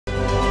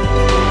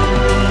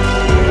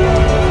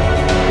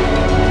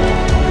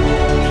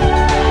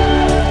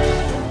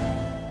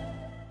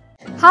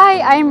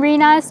Hi, I'm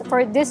Rinas.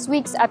 For this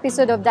week's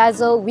episode of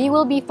Dazzle, we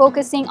will be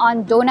focusing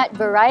on donut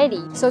variety.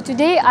 So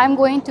today I'm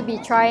going to be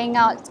trying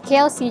out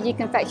KLCG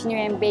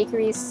Confectionary and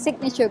Bakery's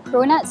signature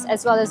cronuts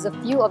as well as a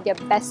few of their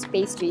best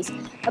pastries.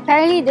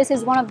 Apparently this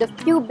is one of the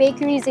few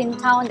bakeries in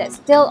town that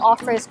still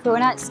offers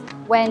cronuts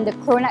when the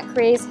cronut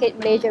craze hit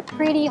Malaysia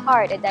pretty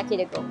hard a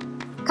decade ago.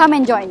 Come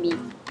and join me.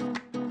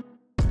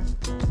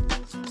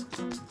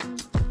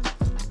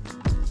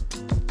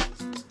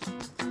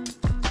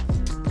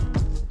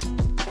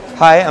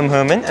 Hi, I'm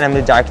Herman and I'm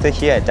the director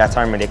here at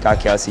Datar Merdeka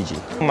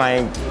KLCG.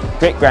 My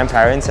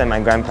great-grandparents and my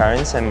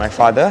grandparents and my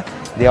father,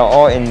 they are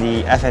all in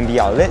the F&B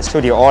outlets, so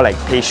they're all like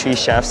pastry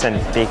chefs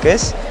and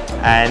bakers.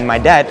 And my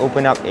dad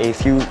opened up a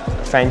few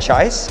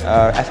franchise,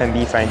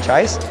 F&B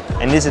franchise,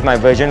 and this is my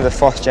version of the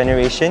fourth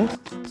generation.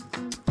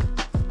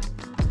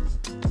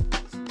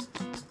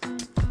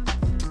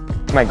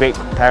 My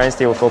great-parents,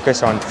 they will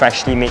focus on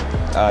freshly made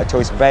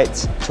toast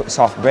breads,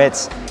 soft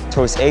breads,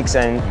 toast eggs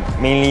and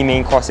mainly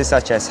main courses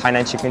such as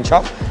Hainan chicken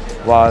chop,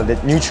 while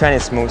the new trend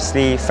is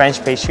mostly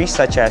French pastries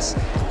such as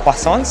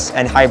croissants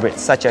and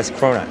hybrids such as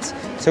cronuts.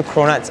 So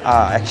cronuts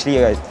are actually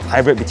a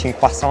hybrid between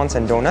croissants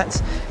and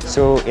donuts.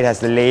 So it has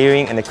the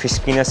layering and the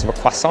crispiness of a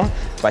croissant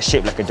but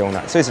shaped like a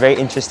donut. So it's very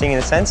interesting in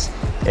a sense.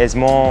 It's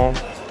more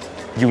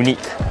unique.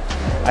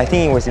 I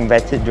think it was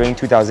invented during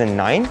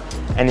 2009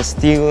 and it's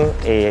still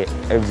a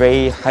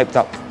very hyped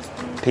up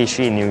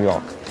pastry in New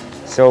York.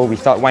 So we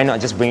thought, why not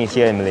just bring it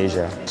here in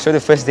Malaysia? So the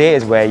first day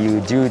is where you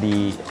do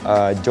the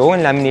dough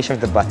and lamination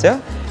of the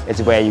butter.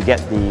 It's where you get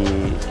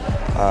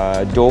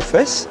the dough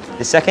first.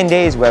 The second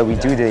day is where we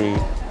do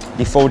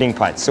the folding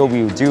part. So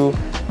we will do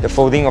the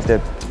folding of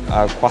the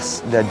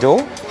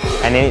dough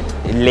and then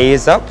it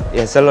layers up.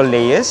 It's a lot of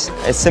layers.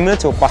 It's similar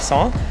to a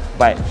croissant,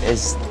 but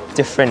it's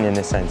different in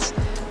a sense.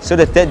 So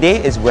the third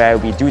day is where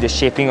we do the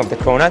shaping of the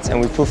cronuts and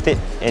we proofed it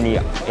in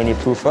a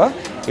proofer.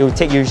 It will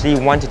take usually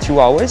 1 to 2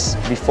 hours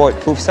before it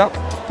proofs up.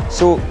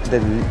 So the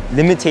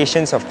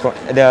limitations of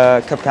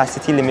the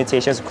capacity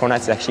limitations of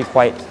cronuts is actually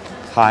quite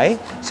high.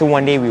 So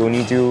one day we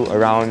only do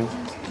around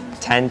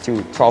 10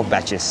 to 12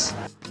 batches.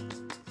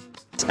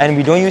 And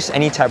we don't use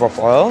any type of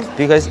oil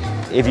because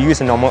if you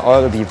use a normal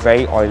oil, it will be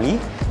very oily.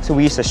 So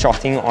we use a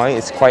shortening oil.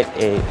 It's quite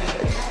a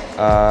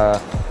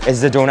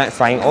it's the donut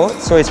frying oil,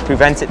 so it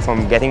prevents it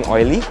from getting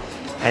oily,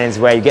 and it's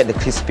where you get the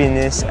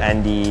crispiness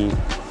and the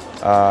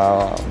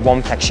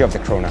warm texture of the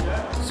cronut.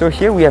 So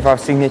here we have our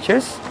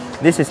signatures.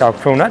 This is our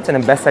cronuts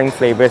and the best-selling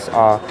flavors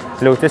are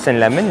lotus and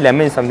lemon.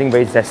 Lemon is something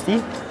very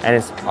zesty and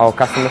it's our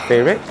customer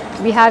favorite.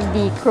 We have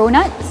the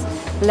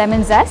cronuts,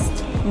 lemon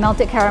zest,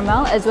 melted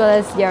caramel as well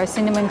as their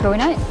cinnamon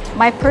cronut.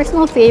 My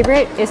personal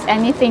favorite is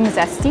anything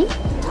zesty.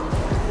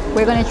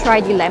 We're going to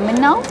try the lemon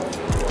now.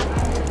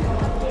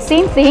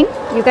 Same thing,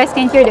 you guys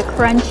can hear the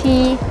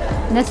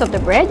crunchiness of the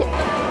bread.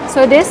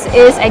 So this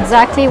is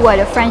exactly what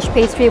a French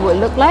pastry would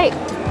look like.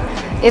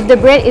 If the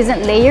bread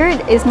isn't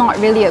layered, it's not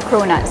really a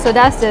cronut. So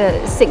that's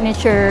the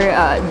signature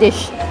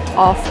dish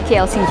of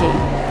KLCG.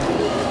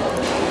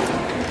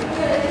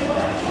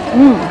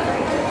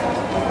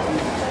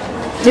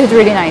 This is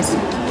really nice.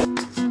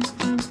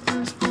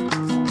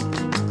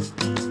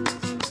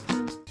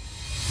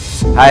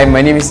 Hi,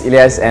 my name is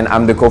Ilyas and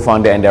I'm the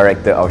co-founder and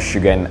director of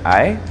Sugar &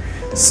 I.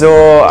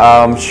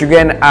 So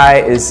Sugar &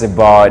 I is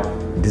about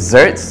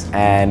desserts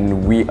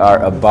and we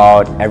are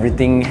about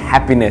everything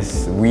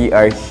happiness. We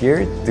are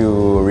here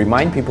to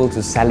remind people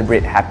to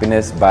celebrate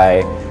happiness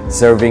by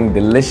serving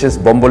delicious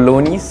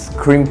bombolonis,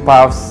 cream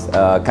puffs,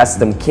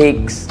 custom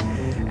cakes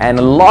and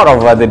a lot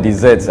of other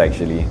desserts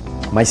actually.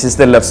 My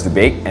sister loves to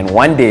bake and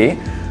one day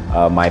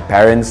my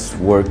parents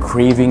were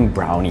craving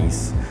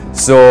brownies.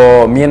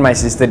 So me and my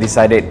sister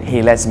decided,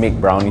 hey, let's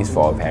make brownies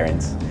for our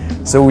parents.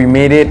 So we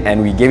made it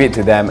and we gave it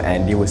to them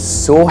and they were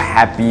so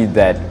happy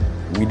that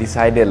we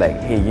decided like,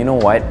 hey, you know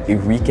what?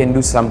 If we can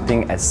do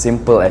something as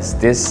simple as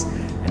this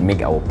and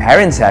make our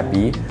parents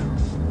happy,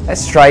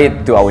 let's try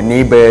it to our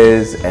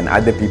neighbors and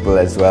other people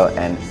as well.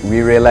 And we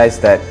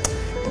realized that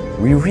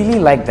we really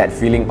like that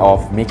feeling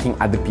of making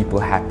other people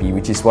happy,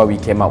 which is why we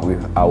came up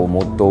with our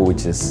motto,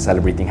 which is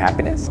celebrating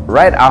happiness.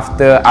 Right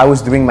after I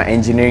was doing my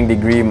engineering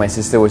degree, my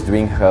sister was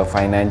doing her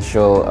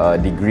financial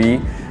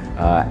degree.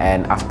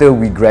 And after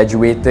we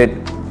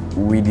graduated,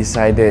 we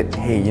decided,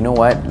 hey, you know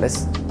what?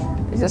 Let's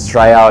just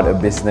try out a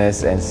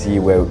business and see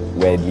where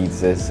it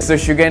leads us. So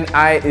Sugar &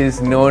 I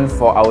is known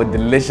for our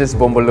delicious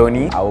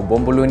bomboloni. Our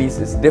bombolonis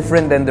is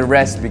different than the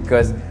rest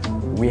because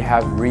we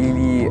have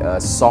really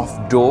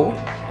soft dough,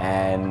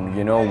 and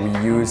you know we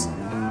use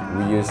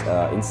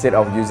instead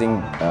of using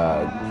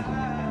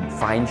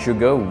fine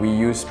sugar, we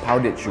use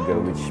powdered sugar,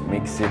 which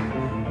makes it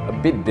a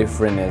bit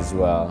different as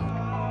well.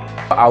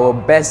 Our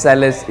best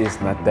sellers is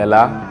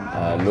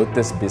Nutella,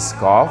 Lotus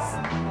Biscoff,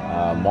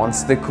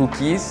 Monster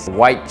Cookies,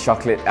 White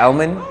Chocolate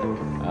Almond,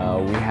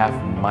 we have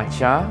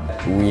Matcha,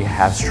 we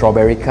have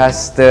Strawberry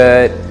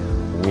Custard,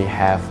 we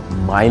have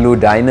Milo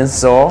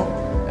Dinosaur,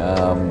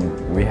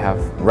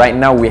 right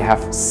now we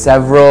have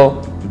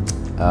several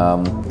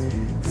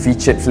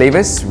featured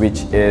flavors,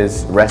 which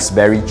is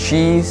Raspberry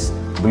Cheese,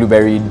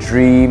 Blueberry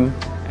Dream,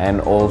 and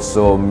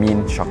also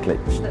mint chocolate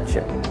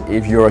chip.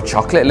 If you're a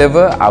chocolate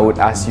lover, I would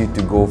ask you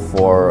to go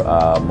for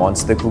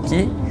Monster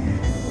Cookie,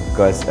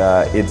 because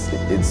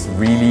it's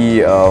really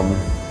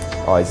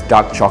it's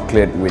dark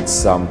chocolate with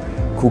some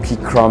cookie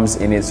crumbs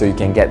in it, so you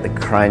can get the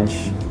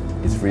crunch.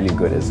 It's really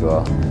good as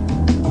well.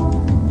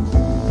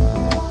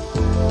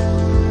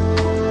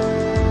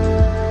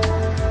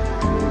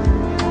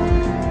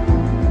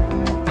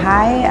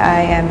 Hi,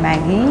 I am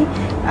Maggie.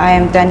 I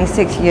am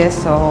 26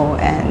 years old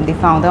and the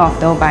founder of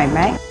Dough by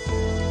Mag.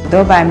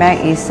 Dough by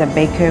Mag is a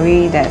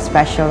bakery that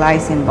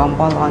specializes in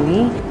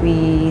bomboloni.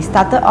 We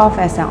started off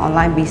as an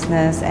online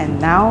business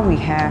and now we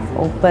have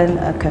opened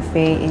a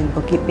cafe in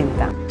Bukit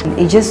Bintang.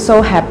 It just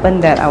so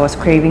happened that I was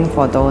craving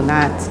for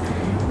donuts,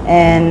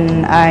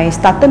 and I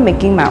started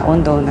making my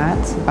own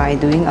donuts by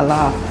doing a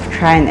lot of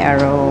try and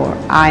error,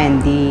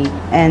 R&D,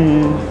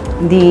 and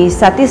the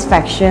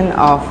satisfaction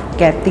of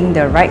getting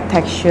the right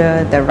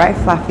texture, the right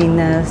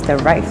fluffiness, the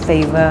right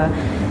flavor,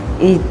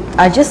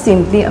 are just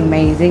simply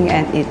amazing,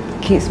 and it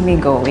keeps me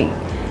going.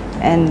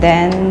 And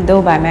then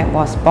Dough by Mag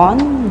was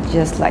born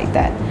just like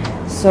that.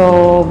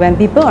 So when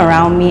people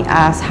around me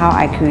ask how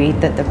I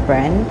created the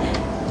brand,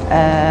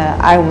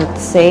 I would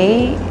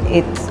say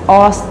it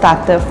all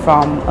started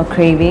from a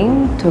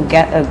craving to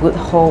get a good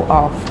hold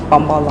of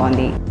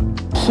bomboloni.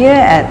 Here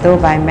at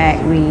Dough by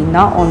Mag, we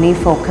not only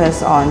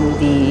focus on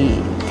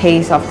the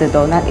taste of the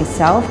donut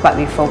itself, but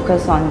we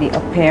focus on the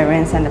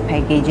appearance and the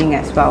packaging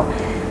as well.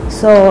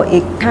 So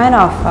it kind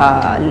of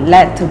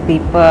led to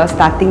people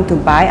starting to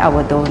buy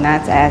our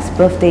donuts as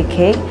birthday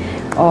cake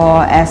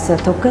or as a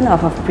token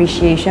of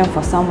appreciation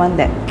for someone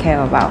that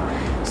care about.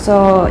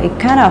 So it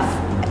kind of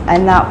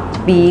ended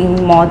up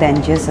being more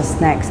than just a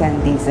snacks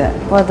and dessert.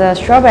 For the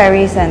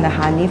strawberries and the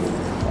honey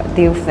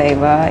dew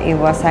flavor, it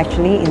was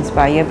actually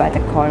inspired by the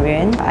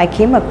Korean. I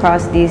came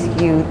across this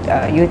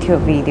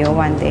YouTube video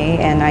one day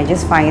and I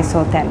just find it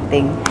so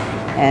tempting,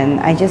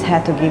 and I just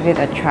had to give it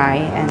a try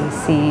and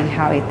see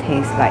how it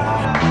tastes like.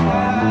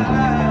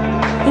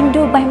 In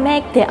Dough by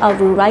Mag, there are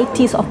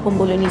varieties of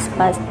bombolonis,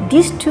 but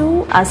these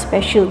two are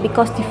special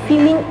because the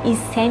filling is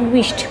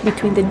sandwiched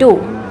between the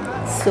dough.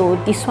 So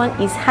this one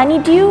is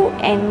honeydew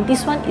and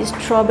this one is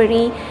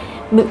strawberry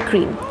milk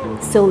cream.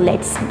 So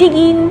let's dig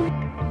in.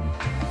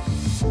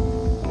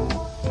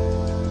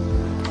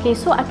 Okay,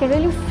 so I can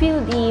really feel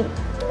the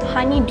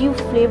honeydew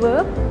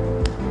flavor.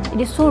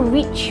 It is so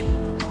rich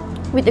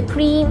with the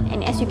cream,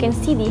 and as you can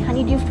see, the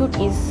honeydew fruit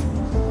is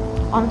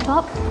on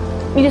top.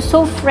 It is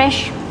so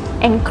fresh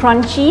and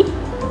crunchy.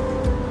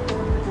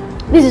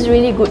 This is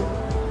really good.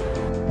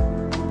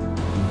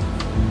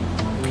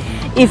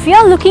 If you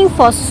are looking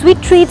for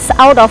sweet treats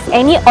out of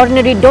any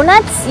ordinary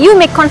donuts, you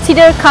may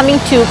consider coming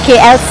to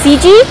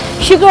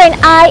KLCG, Sugar and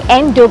I,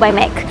 and Dough by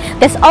Mag.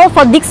 That's all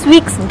for this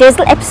week's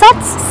Dazzle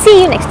episodes.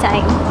 See you next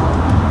time.